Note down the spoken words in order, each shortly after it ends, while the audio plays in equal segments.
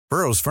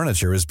Burrow's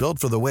furniture is built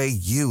for the way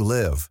you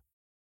live.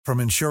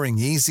 From ensuring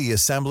easy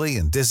assembly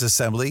and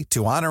disassembly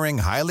to honoring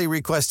highly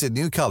requested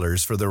new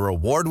colors for their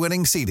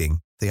award-winning seating,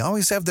 they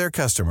always have their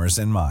customers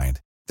in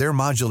mind. Their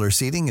modular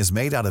seating is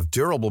made out of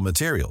durable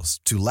materials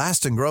to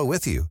last and grow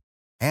with you.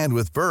 And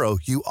with Burrow,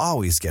 you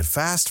always get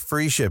fast,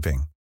 free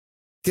shipping.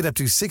 Get up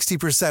to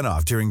 60%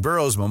 off during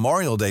Burrow's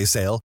Memorial Day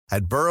sale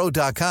at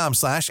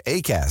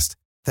burrow.com/ACAST.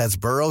 That's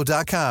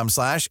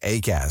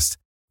burrow.com/ACAST.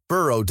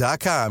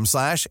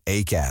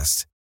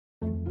 burrow.com/ACAST.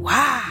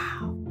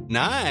 Wow.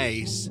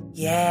 Nice.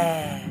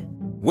 Yeah.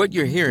 What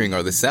you're hearing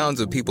are the sounds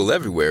of people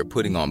everywhere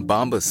putting on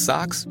Bombas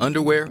socks,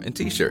 underwear, and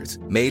T-shirts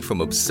made from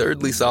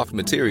absurdly soft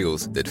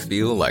materials that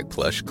feel like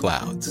plush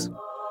clouds.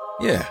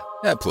 Yeah,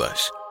 that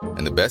plush.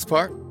 And the best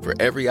part? For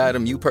every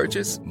item you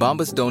purchase,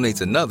 Bombas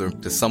donates another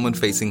to someone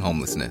facing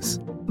homelessness.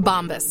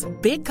 Bombas.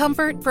 Big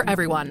comfort for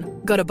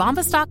everyone. Go to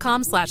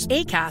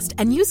bombas.com/ACAST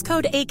and use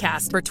code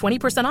ACAST for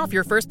 20% off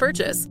your first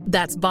purchase.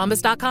 That's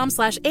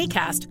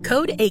bombas.com/ACAST.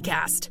 Code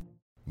ACAST.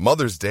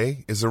 Mother's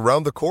Day is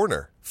around the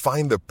corner.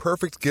 Find the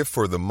perfect gift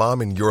for the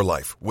mom in your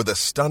life with a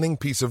stunning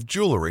piece of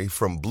jewelry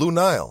from Blue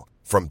Nile.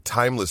 From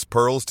timeless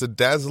pearls to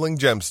dazzling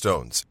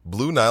gemstones,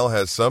 Blue Nile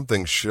has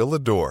something she'll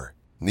adore.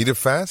 Need it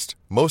fast?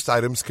 Most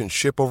items can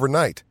ship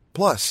overnight.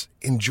 Plus,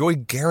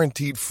 enjoy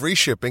guaranteed free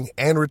shipping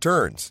and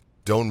returns.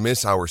 Don't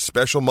miss our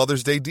special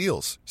Mother's Day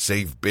deals.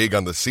 Save big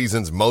on the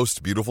season's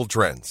most beautiful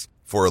trends.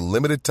 For a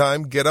limited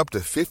time, get up to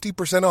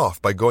 50%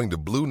 off by going to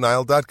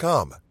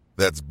BlueNile.com.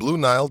 That's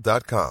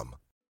BlueNile.com.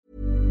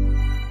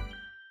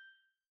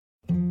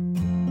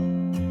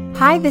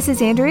 Hi, this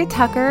is Andrea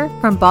Tucker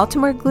from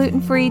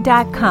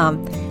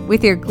BaltimoreGlutenFree.com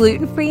with your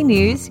gluten-free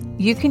news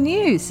you can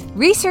use.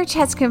 Research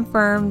has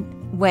confirmed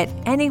what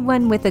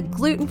anyone with a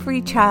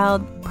gluten-free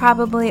child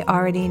probably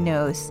already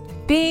knows.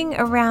 Being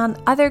around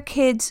other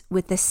kids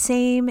with the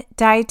same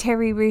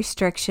dietary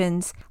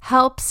restrictions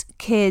helps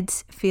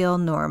kids feel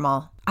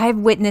normal. I've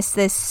witnessed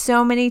this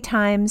so many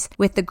times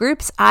with the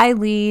groups I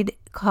lead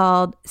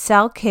called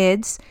Cell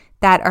Kids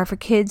that are for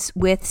kids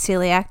with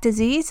celiac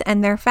disease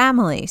and their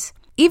families.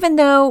 Even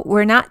though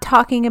we're not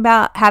talking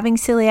about having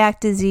celiac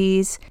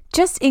disease,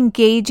 just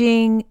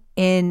engaging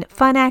in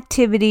fun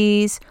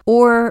activities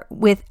or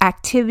with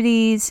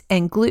activities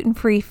and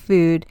gluten-free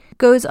food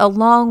goes a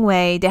long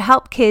way to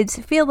help kids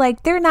feel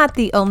like they're not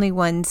the only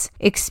ones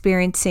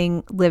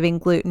experiencing living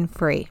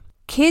gluten-free.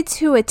 Kids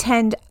who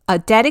attend a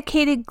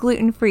dedicated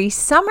gluten-free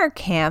summer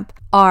camp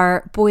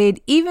are buoyed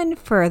even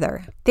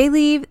further. They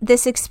leave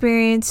this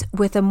experience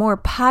with a more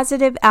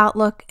positive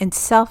outlook and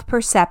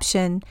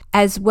self-perception,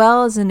 as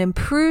well as an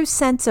improved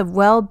sense of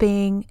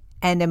well-being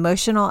and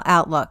emotional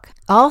outlook.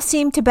 All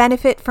seem to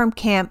benefit from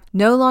camp,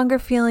 no longer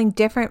feeling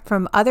different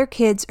from other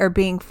kids or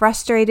being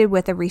frustrated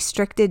with a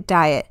restricted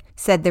diet,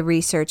 said the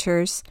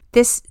researchers.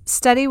 This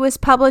study was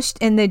published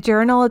in the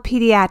Journal of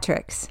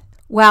Pediatrics.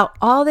 While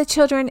all the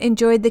children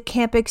enjoyed the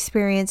camp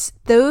experience,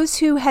 those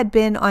who had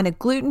been on a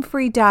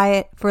gluten-free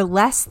diet for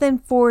less than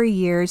 4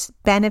 years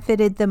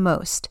benefited the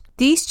most.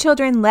 These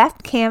children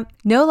left camp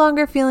no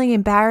longer feeling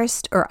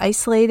embarrassed or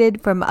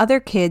isolated from other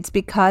kids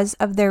because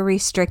of their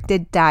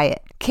restricted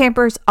diet.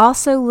 Campers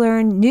also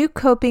learned new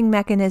coping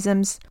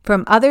mechanisms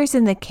from others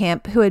in the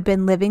camp who had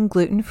been living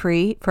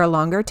gluten-free for a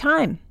longer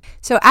time.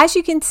 So as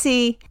you can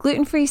see,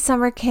 gluten-free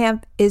summer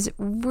camp is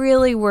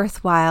really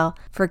worthwhile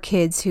for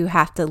kids who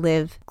have to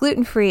live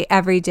gluten-free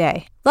every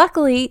day.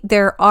 Luckily,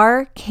 there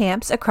are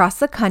camps across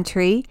the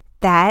country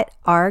that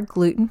are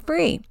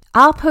gluten-free.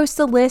 I'll post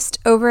a list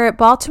over at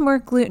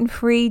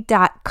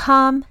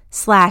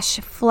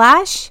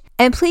BaltimoreGlutenFree.com/flash.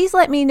 And please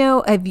let me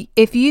know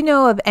if you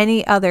know of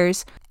any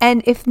others,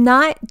 and if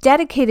not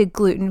dedicated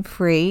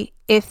gluten-free,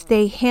 if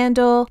they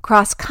handle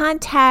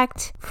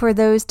cross-contact for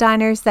those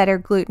diners that are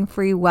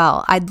gluten-free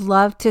well. I'd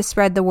love to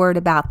spread the word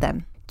about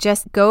them.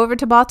 Just go over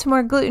to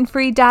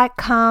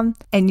BaltimoreGlutenFree.com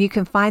and you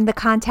can find the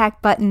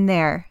contact button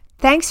there.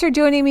 Thanks for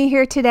joining me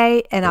here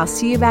today, and I'll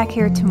see you back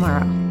here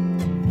tomorrow.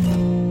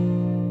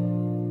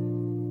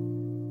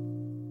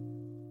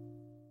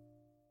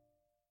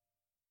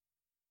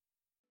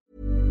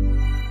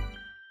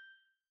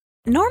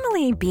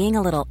 Normally, being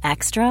a little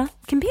extra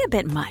can be a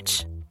bit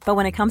much, but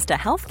when it comes to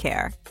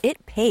healthcare,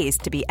 it pays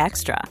to be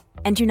extra.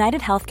 And United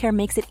Healthcare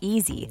makes it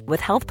easy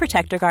with Health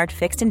Protector Guard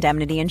fixed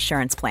indemnity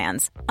insurance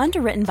plans.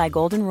 Underwritten by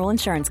Golden Rule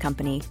Insurance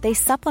Company, they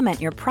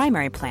supplement your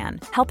primary plan,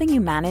 helping you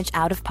manage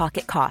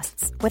out-of-pocket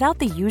costs without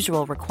the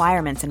usual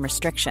requirements and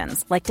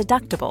restrictions like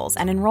deductibles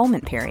and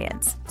enrollment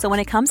periods. So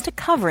when it comes to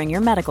covering your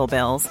medical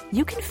bills,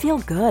 you can feel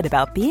good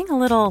about being a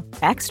little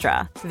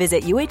extra.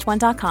 Visit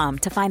UH1.com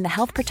to find the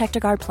Health Protector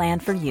Guard plan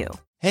for you.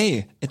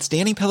 Hey, it's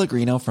Danny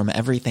Pellegrino from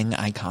Everything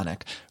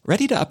Iconic.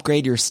 Ready to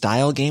upgrade your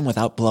style game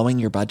without blowing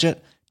your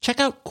budget? Check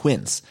out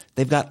Quince.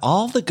 They've got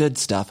all the good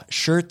stuff,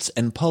 shirts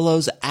and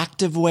polos,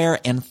 activewear,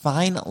 and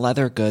fine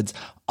leather goods,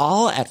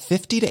 all at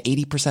 50 to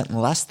 80%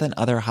 less than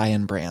other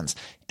high-end brands.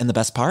 And the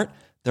best part?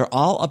 They're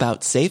all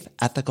about safe,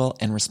 ethical,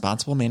 and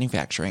responsible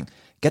manufacturing.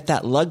 Get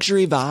that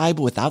luxury vibe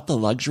without the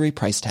luxury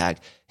price tag.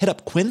 Hit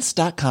up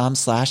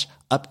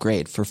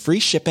quince.com/upgrade for free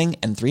shipping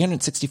and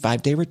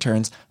 365-day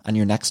returns on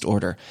your next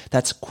order.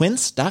 That's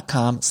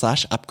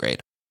quince.com/upgrade.